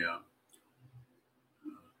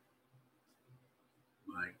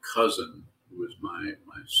my cousin, who was my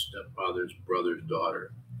stepfather's brother's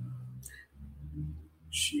daughter.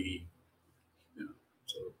 She,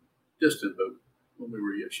 so distant, but when we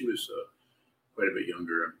were young, she was quite a bit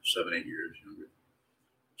younger, 7, 8 years younger.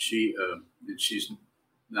 She's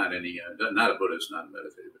not a Buddhist, not a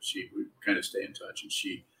meditator, but we kind of stay in touch. And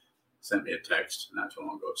she sent me a text not too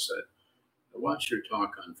long ago, said, I watched your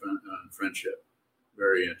talk on friendship.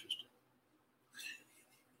 Very interesting.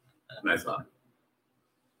 And I thought,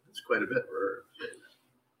 that's quite a bit for her to say that.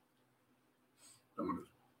 Someone who's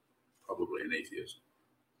probably an atheist.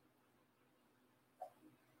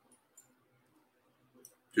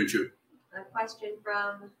 Choo-choo. A question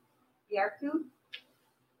from Yarku.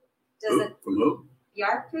 From who?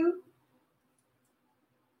 Yarku?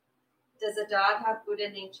 Does a dog have Buddha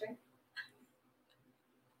nature?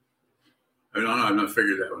 I don't know. I've not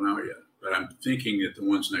figured that one out yet. But I'm thinking that the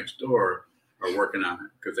ones next door are working on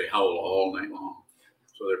it because they howl all night long.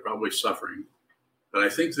 So they're probably suffering. But I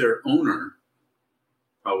think their owner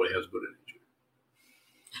probably has Buddha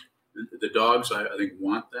nature. The dogs, I think,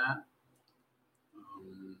 want that.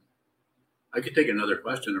 I could take another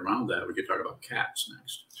question around that. We could talk about cats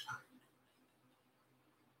next.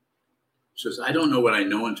 It says, I don't know what I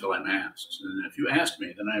know until I'm asked. And if you ask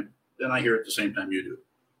me, then I hear it at the same time you do.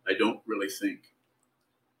 I don't really think.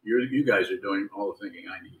 You guys are doing all the thinking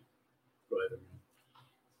I need. Go ahead.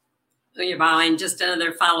 Oh, you're bowing. Just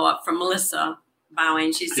another follow-up from Melissa.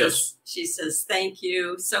 Bowing. She says, Yes. thank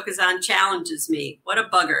you. Sokuzan challenges me. What a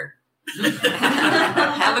bugger.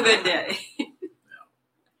 Have a good day.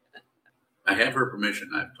 I have her permission.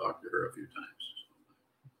 I've talked to her a few times.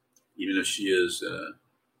 Even if she is,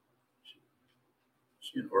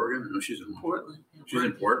 she in Oregon? No, she's in Portland. She's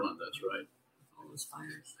in Portland, that's right. All those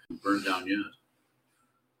fires. Burned down yet.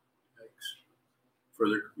 Thanks.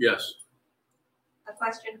 Further, yes. A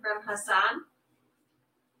question from Hassan.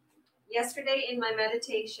 Yesterday in my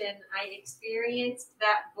meditation, I experienced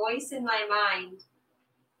that voice in my mind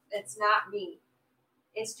that's not me.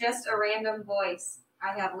 It's just a random voice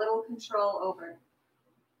I have little control over.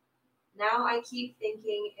 Now I keep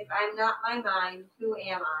thinking, if I'm not my mind, who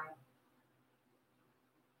am I?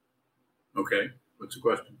 Okay, what's the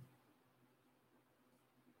question?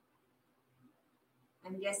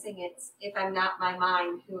 I'm guessing it's, if I'm not my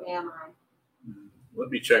mind, who am I? Let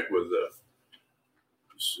me check with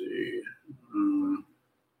let's see.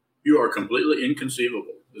 You are completely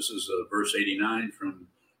inconceivable. This is verse 89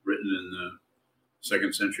 written in the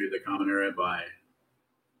 2nd century of the Common Era by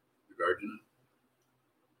Nagarjuna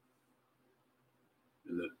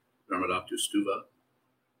in the Dharmadhatu Stuva,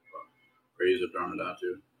 praise of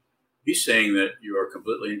Dharmadhatu. He's saying that you are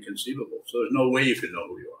completely inconceivable. So there's no way you can know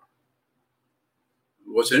who you are.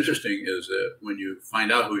 What's interesting is that when you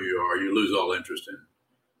find out who you are, you lose all interest in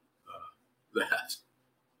that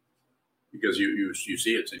because you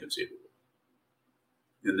see it's inconceivable.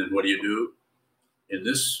 And then what do? In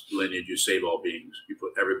this lineage, you save all beings. You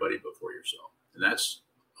put everybody before yourself. And that's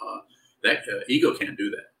ego can't do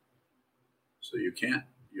that. So you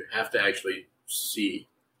have to actually see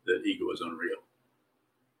that ego is unreal.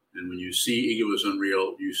 And when you see ego is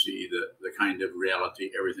unreal, you see the kind of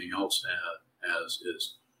reality everything else has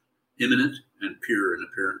is immanent and pure in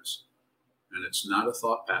appearance. And it's not a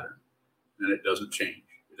thought pattern. And it doesn't change.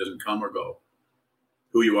 It doesn't come or go.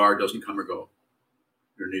 Who you are doesn't come or go.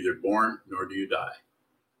 You're neither born nor do you die.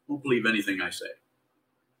 Don't believe anything I say.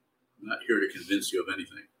 I'm not here to convince you of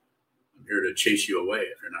anything. I'm here to chase you away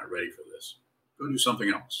if you're not ready for this. Go do something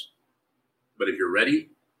else. But if you're ready,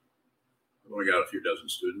 I've only got a few dozen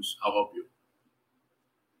students. I'll help you.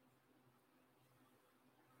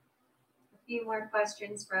 A few more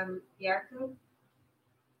questions from Yarku.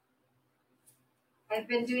 I've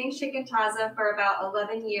been doing Shikantaza for about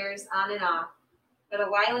 11 years on and off, but a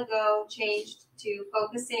while ago changed to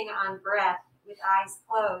focusing on breath with eyes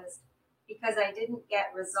closed because I didn't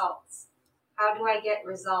get results. How do I get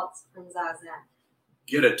results from Zazen?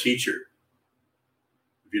 Get a teacher.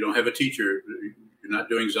 If you don't have a teacher, you're not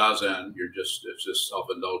doing Zazen. It's just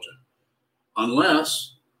self-indulgent.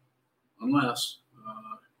 Unless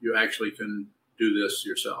you actually can do this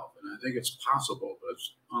yourself. And I think it's possible, but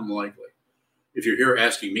it's unlikely. If you're here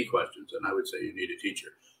asking me questions, then I would say you need a teacher.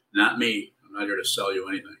 Not me. I'm not here to sell you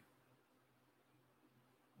anything.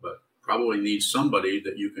 But probably need somebody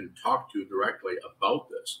that you can talk to directly about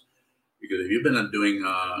this. Because if you've been doing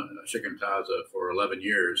Shikantaza for 11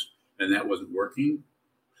 years and that wasn't working,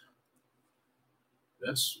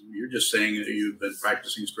 you're just saying that you've been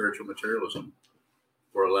practicing spiritual materialism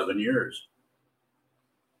for 11 years.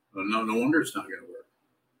 Well, no wonder it's not going to work.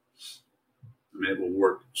 I mean, it will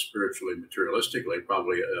work spiritually, materialistically,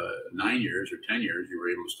 probably 9 years or 10 years, you were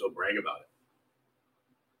able to still brag about it.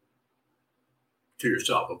 To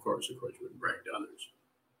yourself, of course. You wouldn't brag to others.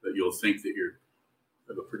 But you'll think that you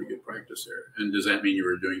have a pretty good practice there. And does that mean you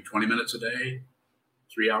were doing 20 minutes a day,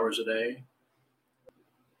 3 hours a day?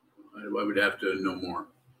 I would have to know more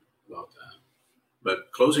about that.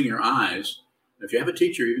 But closing your eyes, if you have a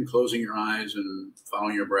teacher, even closing your eyes and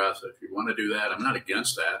following your breath, if you want to do that, I'm not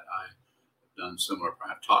against that. I've done similar.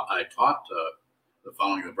 I taught the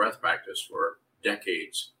following the breath practice for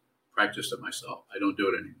decades, practiced it myself. I don't do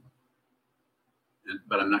it anymore.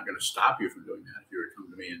 But I'm not going to stop you from doing that. If you were to come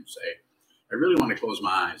to me and say, I really want to close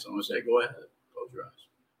my eyes, I'm going to say, go ahead, close your eyes.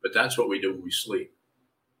 But that's what we do when we sleep.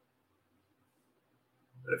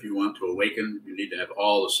 But if you want to awaken, you need to have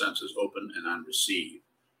all the senses open and on receive.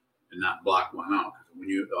 and not block one out. When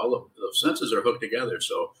all the senses are hooked together,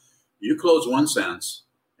 so you close one sense,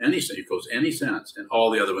 you close any sense, and all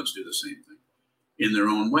the other ones do the same thing in their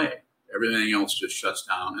own way. Everything else just shuts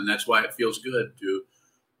down, and that's why it feels good to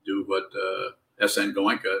do what S.N.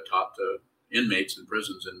 Goenka taught to inmates in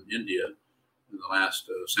prisons in India in the last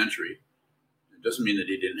century. It doesn't mean that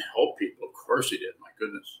he didn't help people. Of course he did. My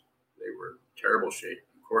goodness, they were in terrible shape.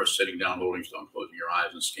 Of course, sitting down, holding stone, closing your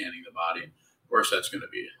eyes, and scanning the body. Of course, that's going to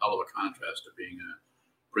be a hell of a contrast to being in a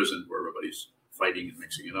prison where everybody's fighting and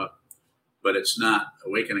mixing it up. But it's not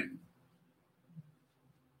awakening.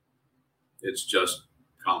 It's just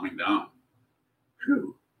calming down.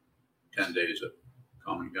 Whew. 10 days of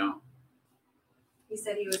calming down. He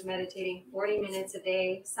said he was meditating 40 minutes a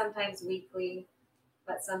day, sometimes weekly,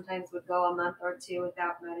 but sometimes would go a month or two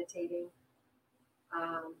without meditating.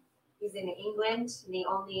 He's in England, and the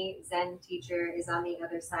only Zen teacher is on the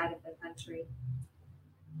other side of the country.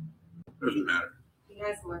 Doesn't matter. He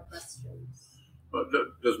has more questions. But it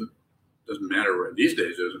doesn't matter where these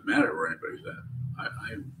days. It doesn't matter where anybody's at.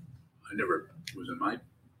 I never was in my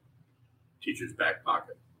teacher's back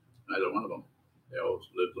pocket. Neither one of them. They always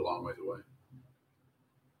lived a long ways away.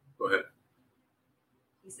 Go ahead.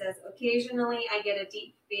 He says, occasionally I get a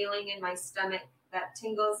deep feeling in my stomach that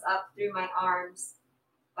tingles up through my arms,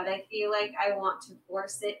 but I feel like I want to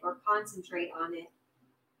force it or concentrate on it.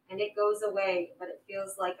 And it goes away, but it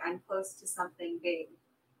feels like I'm close to something big.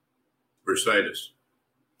 Bursitis.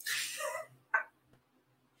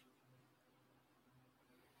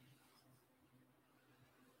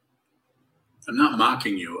 I'm not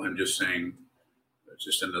mocking you. I'm just saying, it's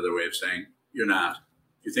just another way of saying you're not.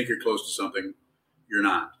 If you think you're close to something, you're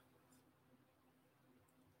not.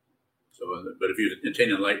 So, but if you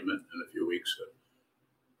attain enlightenment in a few weeks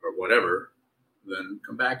or whatever, then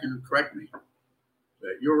come back and correct me. Say,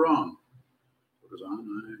 you're wrong. What goes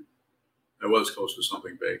on? I was close to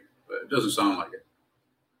something big, but it doesn't sound like it.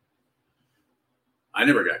 I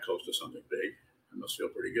never got close to something big. I must feel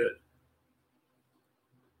pretty good.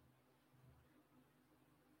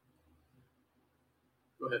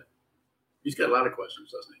 Go ahead. He's got a lot of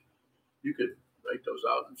questions, doesn't he? You could write those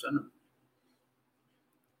out and send them.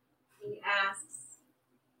 He asks,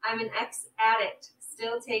 I'm an ex-addict,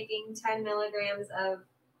 still taking 10 milligrams of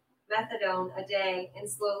methadone a day and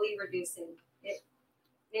slowly reducing. It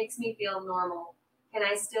makes me feel normal. Can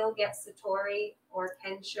I still get Satori or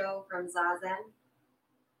Kensho from Zazen?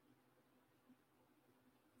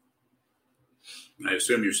 I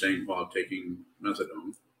assume you're saying while taking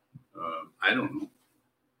methadone. I don't know.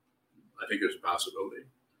 I think there's a possibility.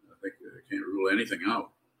 I think I can't rule anything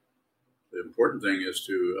out. The important thing is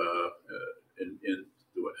to, and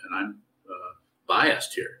I'm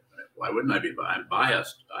biased here. Why wouldn't I be biased? I'm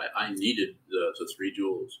biased. I needed the 3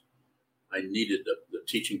 jewels. I needed the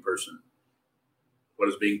teaching person, what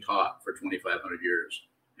is being taught for 2,500 years,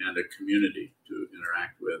 and a community to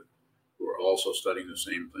interact with who are also studying the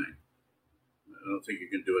same thing. I don't think you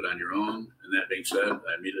can do it on your own. And that being said,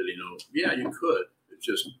 I immediately know, yeah, you could. It's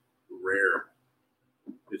just rare.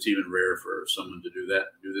 It's even rare for someone to do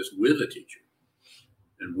this with a teacher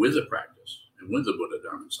and with a practice and with the Buddha,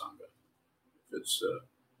 Dharma, and Sangha. It's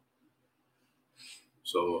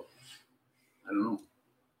so I don't know.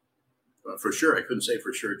 For sure, I couldn't say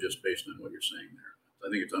for sure just based on what you're saying there. I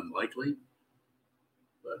think it's unlikely,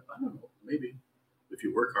 but I don't know. Maybe if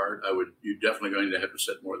you work hard, you're definitely going to have to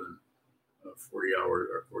sit more than 40 hours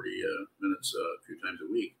or 40 minutes a few times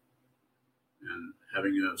a week. And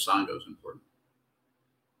having a Sangha is important.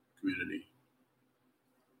 Community.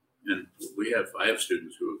 And I have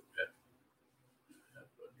students who have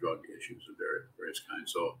drug issues of various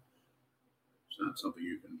kinds. So it's not something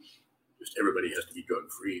you can just, everybody has to be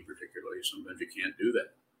drug free, particularly. Sometimes you can't do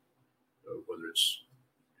that. Whether it's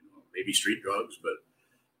maybe street drugs, but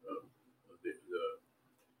the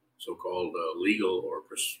so-called legal or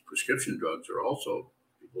prescription drugs are also,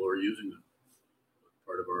 people are using them.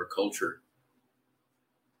 Part of our culture.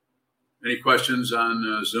 Any questions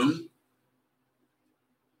on Zoom?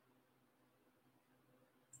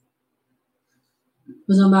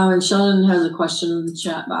 And Sheldon has a question in the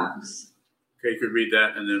chat box. Okay, you could read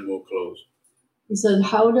that and then we'll close. He said,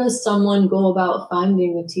 how does someone go about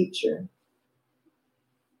finding a teacher?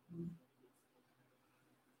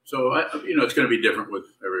 So, it's going to be different with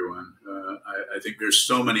everyone. I think there's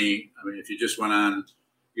so many. I mean, if you just went on,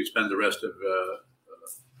 you'd spend the rest of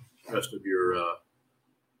your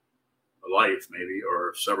life, maybe,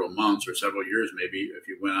 or several months or several years, maybe, if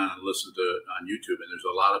you went on and listened to on YouTube. And there's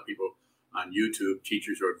a lot of people on YouTube.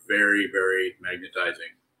 Teachers are very, very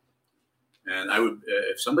magnetizing. And I would,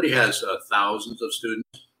 if somebody has thousands of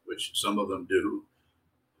students, which some of them do,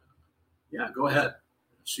 yeah, go ahead.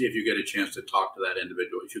 See if you get a chance to talk to that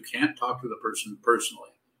individual. If you can't talk to the person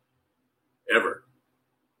personally, ever,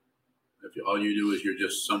 if all you do is you're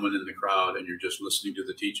just someone in the crowd and you're just listening to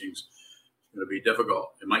the teachings, it's going to be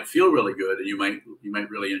difficult. It might feel really good, and you might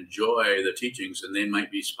really enjoy the teachings, and they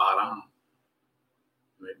might be spot on.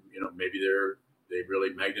 Maybe they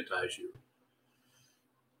really magnetize you.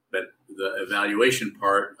 But the evaluation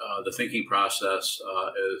part, the thinking process,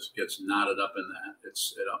 gets knotted up in that. It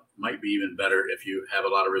might be even better if you have a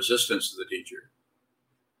lot of resistance to the teacher.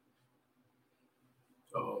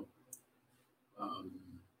 So,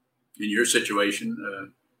 in your situation,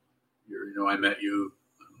 I met you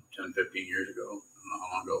 10, 15 years ago. I don't know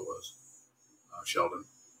how long ago it was, Sheldon.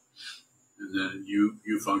 And then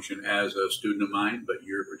you function as a student of mine, but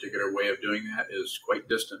your particular way of doing that is quite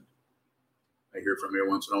distant. I hear from you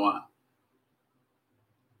once in a while.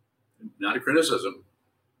 Not a criticism.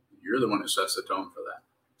 You're the one who sets the tone for that.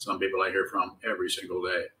 Some people I hear from every single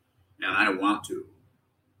day, and I want to.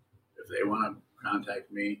 If they want to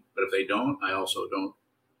contact me, but if they don't, I also don't.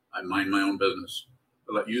 I mind my own business.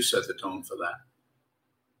 I'll let you set the tone for that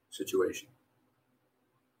situation.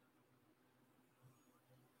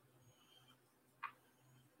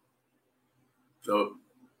 So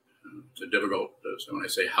it's a difficult, so when I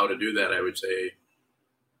say how to do that, I would say,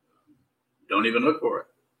 don't even look for it.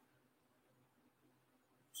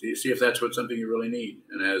 See if that's something you really need.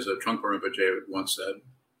 And as Trungpa Rinpoche once said,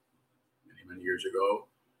 many years ago,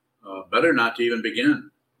 better not to even begin.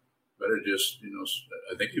 Better just,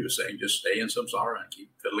 I think he was saying, just stay in samsara and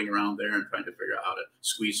keep fiddling around there and trying to figure out how to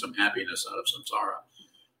squeeze some happiness out of samsara.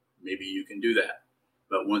 Maybe you can do that.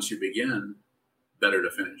 But once you begin, better to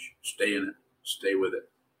finish. Stay in it. Stay with it.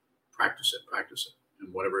 Practice it.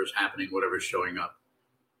 And whatever is happening, whatever is showing up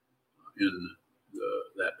in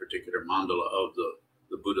that particular mandala of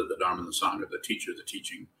the Buddha, the Dharma, the Sangha, the teacher, the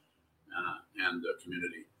teaching, and the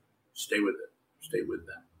community. Stay with it. Stay with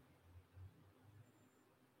that.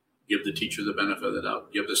 Give the teacher the benefit of the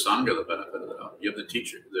doubt. Give the Sangha the benefit of the doubt. Give the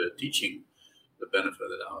teacher, the teaching, the benefit of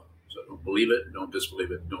the doubt. So don't believe it, don't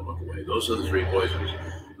disbelieve it, don't look away. Those are the three poisons.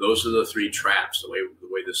 Those are the three traps, the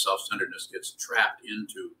way the self-centeredness gets trapped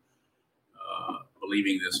into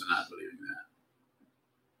believing this and not believing that.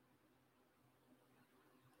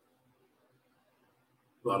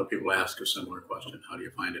 A lot of people ask a similar question: how do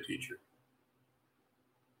you find a teacher?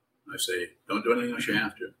 I say, don't do anything unless you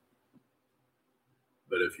have to.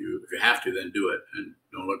 But if you have to, then do it and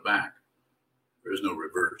don't look back. There is no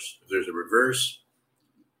reverse. If there's a reverse,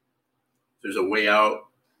 there's a way out,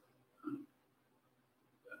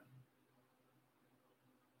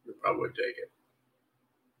 you'll probably take it.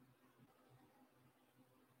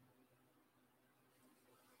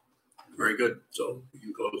 Very good. So you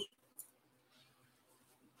can close.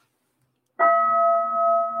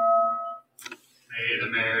 May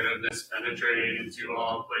the merit of this penetrate into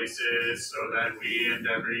all places, so that we and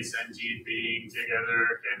every sentient being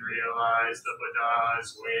together can realize the Buddha's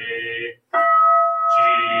way.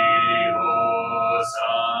 Jiho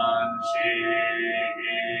san shi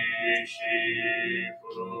shi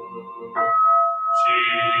fu shi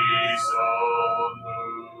so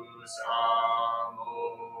mu sa mo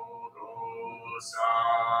go sa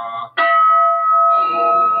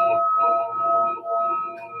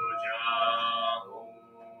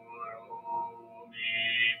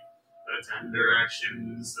the 10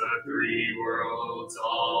 directions, the 3 worlds,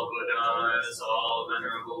 all Buddhas, all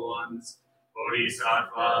venerable ones,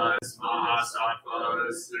 Bodhisattvas,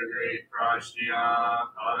 Mahasattvas, the great Prajna,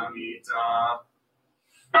 Paramita.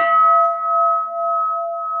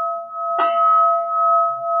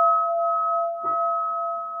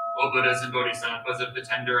 O Buddhas and Bodhisattvas of the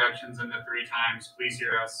 10 directions and the 3 times, please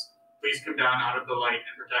hear us. Please come down out of the light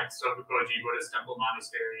and protect Sokokoji Buddhist Temple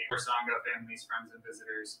Monastery, our Sangha families, friends, and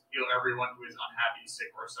visitors. Heal everyone who is unhappy, sick,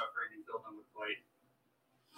 or suffering, and fill them with light.